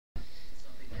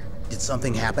Did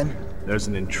something happen? There's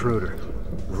an intruder.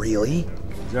 Really?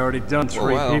 He's already done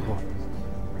three people.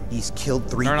 He's killed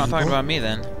 3 They're people? not talking about me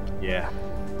then. Yeah.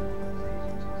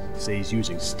 Say he's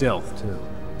using stealth, too.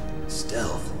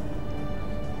 Stealth?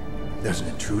 There's an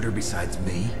intruder besides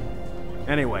me?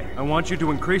 Anyway, I want you to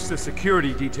increase the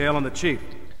security detail on the chief.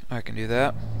 I can do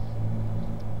that.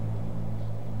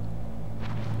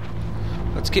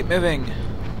 Let's keep moving.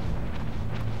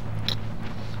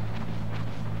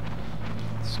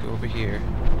 Let's go over here.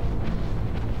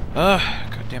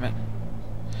 Ugh, god damn it.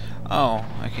 Oh,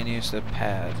 I can use the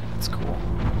pad. That's cool.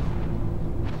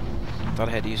 Thought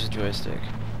I had to use a joystick.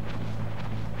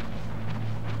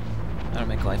 That'll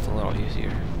make life a little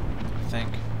easier, I think.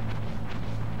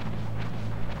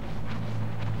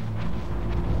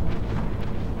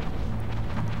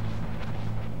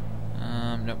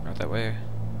 Nope, not that way.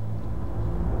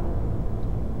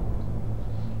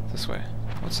 This way.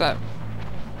 What's that?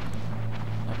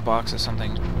 A box of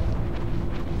something.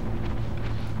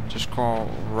 Just crawl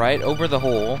right over the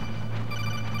hole.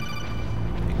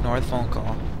 Ignore the phone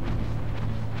call.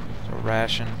 It's a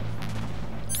ration.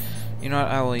 You know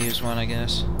what? I will use one, I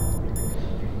guess.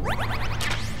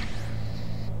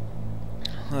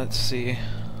 Let's see.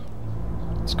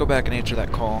 Let's go back and answer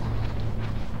that call.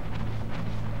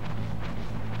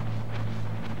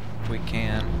 If we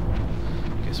can.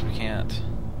 Guess we can't.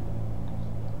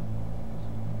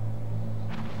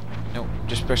 Nope.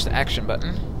 Just press the action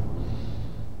button.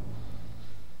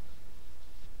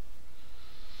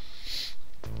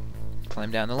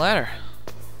 Climb down the ladder.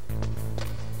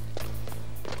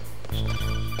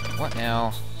 What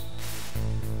now?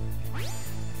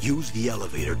 Use the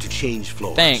elevator to change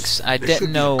floors. Thanks. I There didn't should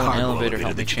be a know an cargo elevator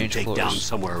helped me that you can change take down floors.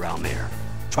 somewhere around there.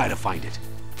 Try to find it.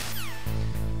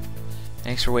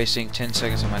 Thanks for wasting 10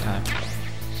 seconds of my time.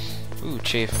 Ooh,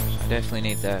 Chief. I definitely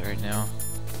need that right now.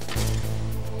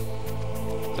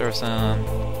 Throw some.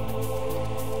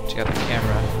 Check out the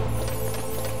camera.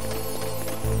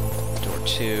 Door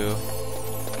 2.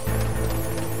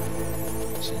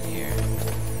 What's in here?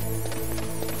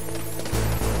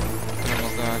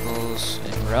 Thermal goggles.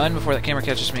 And run before that camera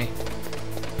catches me.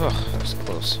 Oh, that was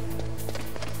close.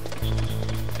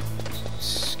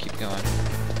 Let's keep going.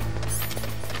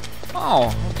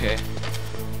 Oh, okay.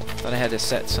 Thought I had to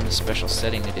set some special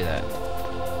setting to do that.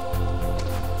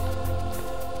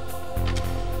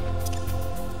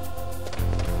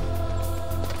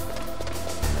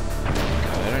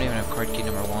 God, I don't even have card key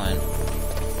number 1.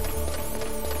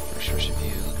 First person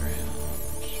view, ground.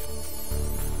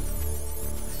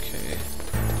 Okay.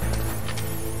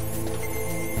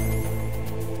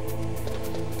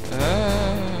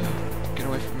 Get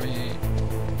away from me.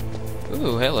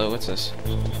 Ooh, hello, what's this?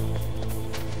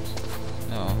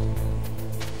 No.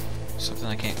 Something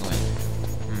I can't go in.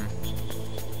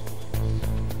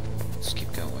 Let's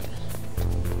keep going.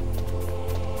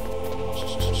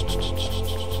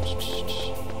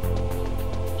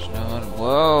 There's no one.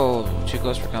 Whoa! Too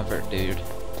close for comfort, dude.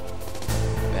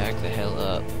 Back the hell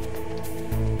up.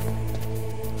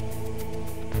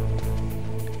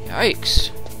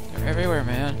 Yikes! They're everywhere,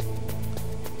 man.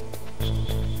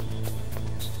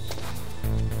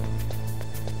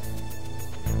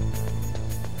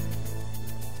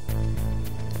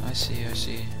 I see, I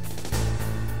see.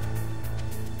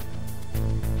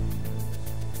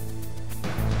 Go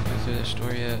through this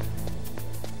door yet?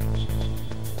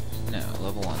 No,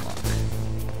 level 1 lock.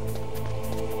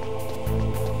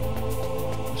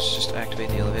 Let's just activate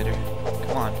the elevator.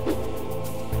 Come on.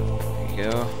 There you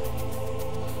go.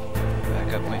 Back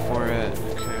up, wait for it.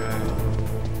 Okay.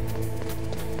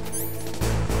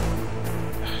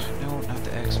 No, not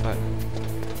the X button.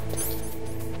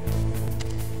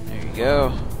 There you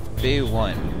go.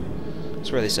 B1.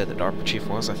 That's where they said the DARPA chief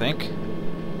was, I think.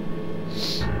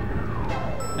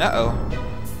 Uh-oh.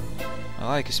 I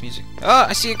like his music. Ah,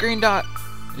 I see a green dot!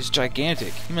 It is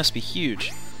gigantic. He must be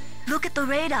huge. Look at the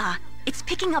radar. It's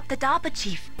picking up the DARPA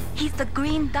chief. He's the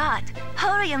green dot.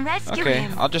 Hurry and rescue Okay,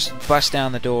 him. I'll just bust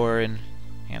down the door and,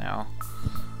 you know,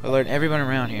 alert everyone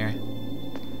around here.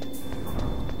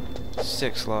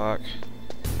 6 lock.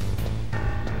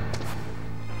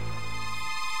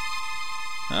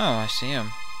 Oh, I see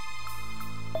him.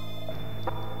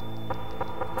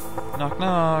 Knock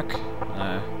knock.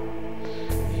 No.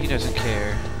 He doesn't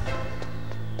care.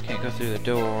 Can't go through the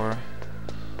door.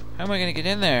 How am I gonna get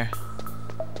in there?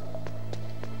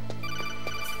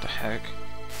 What the heck?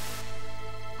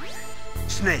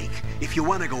 Snake, if you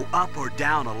want to go up or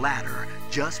down a ladder,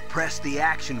 just press the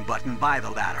action button by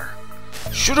the ladder.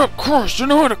 Shut up, Cross! You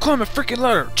know how to climb a freaking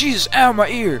ladder! Jesus, ow, my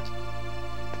ear!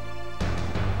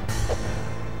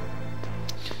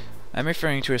 I'm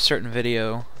referring to a certain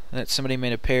video that somebody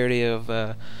made a parody of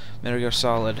Metal Gear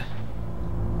Solid.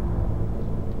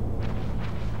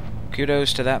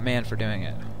 Kudos to that man for doing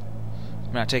it.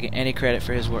 I'm not taking any credit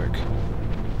for his work.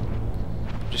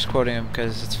 Just quoting him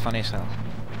because it's funny as hell.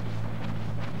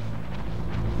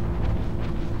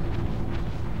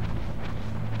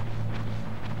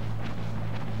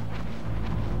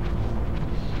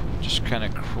 Just kind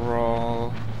of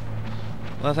crawl.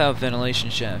 Love how ventilation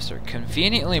shafts are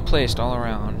conveniently placed all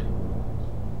around.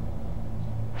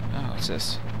 Oh, what's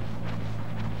this?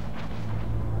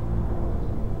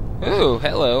 Ooh,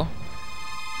 hello.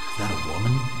 Is that a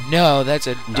woman? No, that's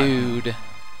a dude.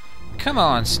 Come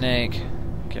on, Snake.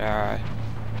 God.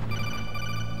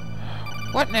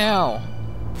 What now?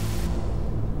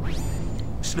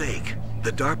 Snake,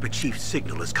 the DARPA chief's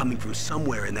signal is coming from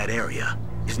somewhere in that area.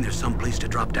 Isn't there some place to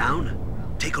drop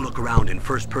down? Take a look around in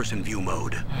first-person view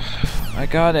mode. I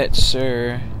got it,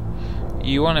 sir.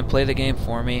 You want to play the game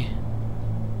for me?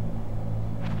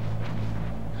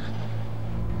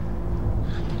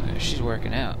 She's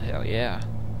working out. Hell yeah.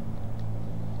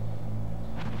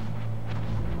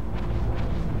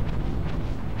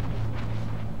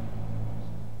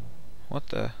 What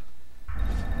the?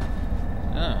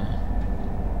 Oh.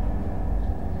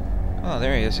 Oh,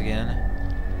 there he is again.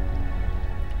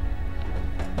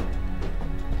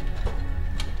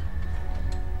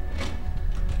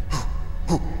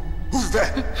 Who's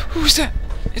that? Who's that?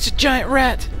 It's a giant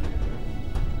rat!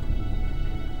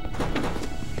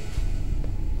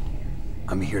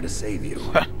 I'm here to save you.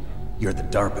 You're the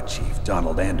DARPA chief,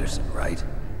 Donald Anderson, right?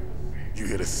 You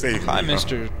here to save Hi, me, huh?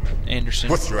 Mr. Anderson.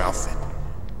 What's your outfit?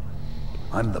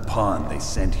 I'm the pawn they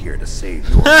sent here to save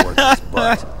your worthless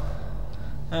butt.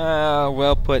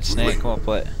 Well put, Snake. Well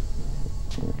put.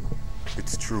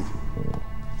 It's true.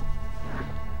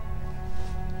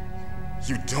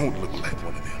 You don't look like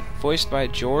one of them. Voiced by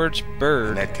George Bird.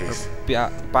 In that case,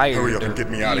 Byard. hurry up and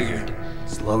get me out of here.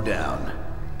 Slow down.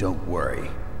 Don't worry.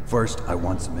 First, I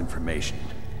want some information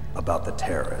about the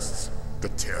terrorists. The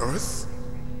terrorists?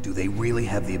 Do they really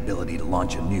have the ability to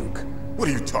launch a nuke? What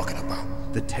are you talking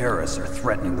about? The terrorists are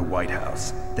threatening the White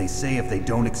House. They say if they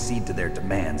don't accede to their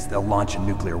demands, they'll launch a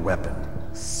nuclear weapon.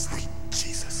 Sweet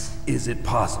Jesus. Is it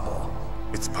possible?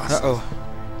 It's possible.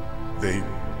 Uh-oh. They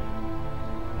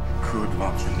could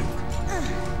launch a nuke.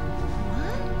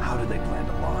 How do they plan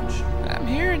to launch? I'm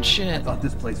hearing I shit. thought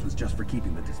this place was just for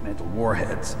keeping the dismantled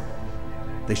warheads.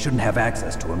 They shouldn't have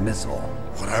access to a missile.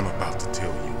 What I'm about to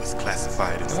tell you is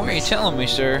classified What are you information. telling me,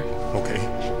 sir? Okay.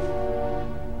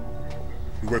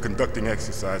 We were conducting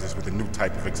exercises with a new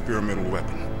type of experimental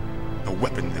weapon. A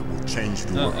weapon that will change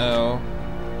the world. Uh-oh.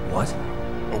 What?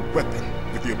 A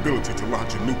weapon with the ability to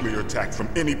launch a nuclear attack from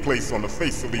any place on the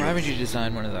face of the Why earth. would you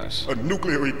design one of those? A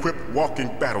nuclear-equipped walking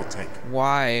battle tank.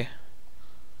 Why?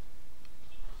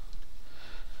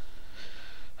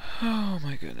 Oh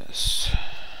my goodness.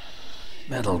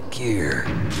 Metal Gear.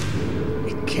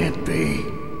 It can't be.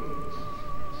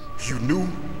 You knew?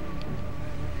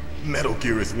 Metal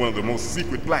Gear is one of the most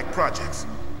secret black projects.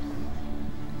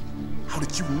 How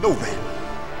did you know that?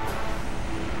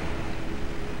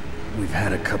 We've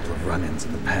had a couple of run-ins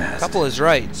in the past. Couple is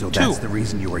right. So Two. that's the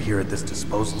reason you were here at this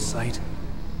disposal site?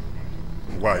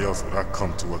 Why else would I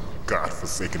come to a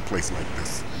godforsaken place like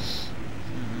this?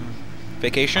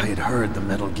 Vacation? I had heard the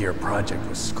Metal Gear project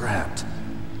was scrapped.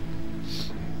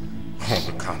 On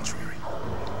the contrary.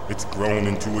 It's grown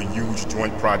into a huge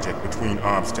joint project between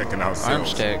Armstech and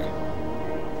ourselves.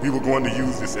 Armstech. We were going to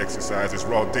use this exercise as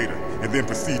raw data and then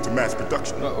proceed to mass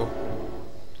production. Uh-oh.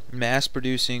 Mass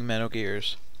producing Metal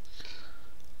Gears.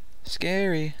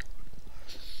 Scary.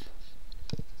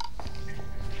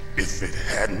 If it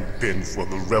hadn't been for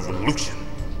the revolution,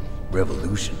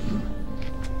 Revolution?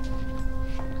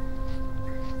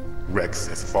 Rex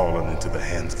has fallen into the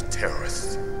hands of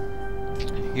terrorists.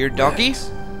 Your doggy?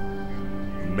 Rex.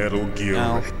 Metal Gear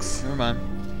No. Rex, Never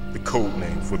mind. the code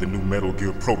name for the new Metal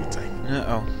Gear prototype.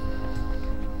 Uh-oh.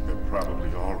 They're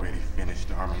probably already finished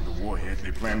arming the warhead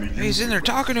they plan to use. He's in there it with.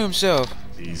 talking to himself.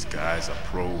 These guys are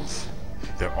pros.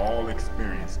 They're all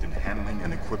experienced in handling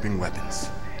and equipping weapons.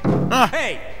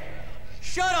 Hey!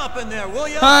 Shut up in there, will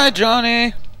ya? Hi,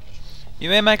 Johnny. You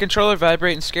made my controller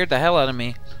vibrate and scared the hell out of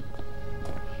me.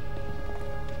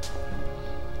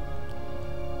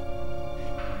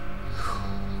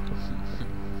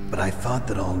 But I thought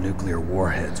that all nuclear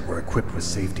warheads were equipped with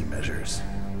safety measures.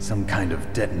 Some kind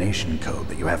of detonation code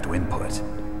that you have to input.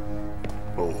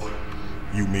 Oh,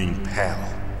 you mean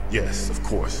PAL? Yes, of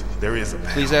course. There is a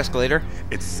PAL. Please ask later.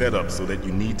 It's set up so that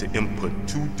you need to input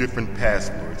 2 different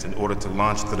passwords in order to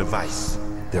launch the device.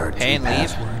 There are Pay 2 and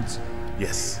leave. passwords.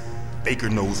 Yes, Baker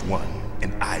knows one,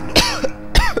 and I know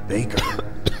one.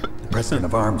 president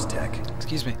of Arms Tech.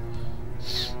 Excuse me.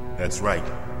 That's right.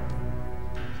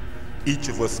 Each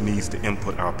of us needs to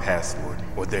input our password,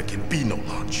 or there can be no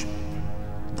launch.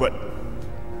 But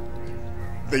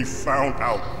they found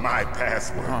out my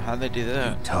password. Oh, how'd they do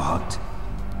that? Talked.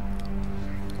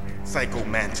 Psycho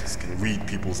Mantis can read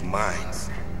people's minds.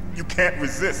 You can't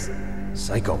resist.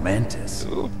 Psycho Mantis.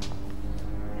 Ooh.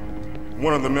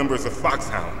 One of the members of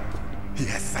Foxhound. He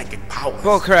has psychic powers.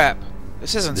 Bull crap.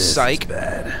 This isn't This psych. is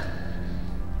bad.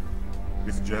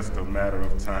 It's just a matter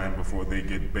of time before they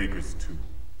get Baker's too.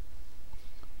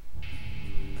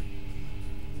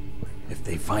 If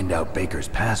they find out Baker's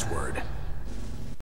password,